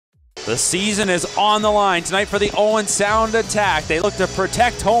The season is on the line tonight for the Owen Sound attack. They look to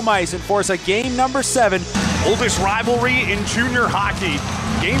protect home ice and force a game number 7. Oldest rivalry in junior hockey.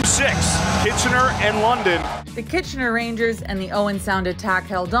 Game 6, Kitchener and London. The Kitchener Rangers and the Owen Sound attack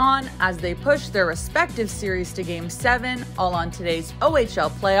held on as they pushed their respective series to Game 7, all on today's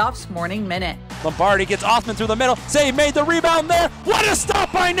OHL Playoffs Morning Minute. Lombardi gets Othman through the middle. Save made the rebound there. What a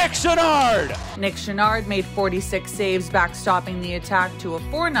stop by Nick Chenard! Nick Chenard made 46 saves, backstopping the attack to a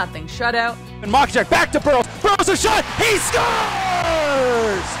 4-0 shutout. And Mockjack back to Burrows. Burrows a shot. He scores!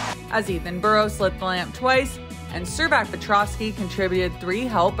 As Ethan Burrows lit the lamp twice, and Servac Petrovsky contributed 3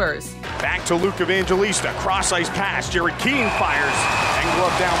 helpers. Back to Luke Evangelista. Cross-ice pass. Jared Keane fires. And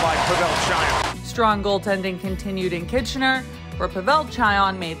gloved down by Pavel Chayon. Strong goaltending continued in Kitchener, where Pavel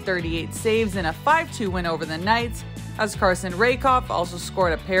Chayon made 38 saves in a 5-2 win over the Knights, as Carson Rakoff also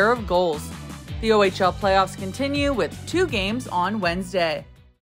scored a pair of goals. The OHL playoffs continue with 2 games on Wednesday.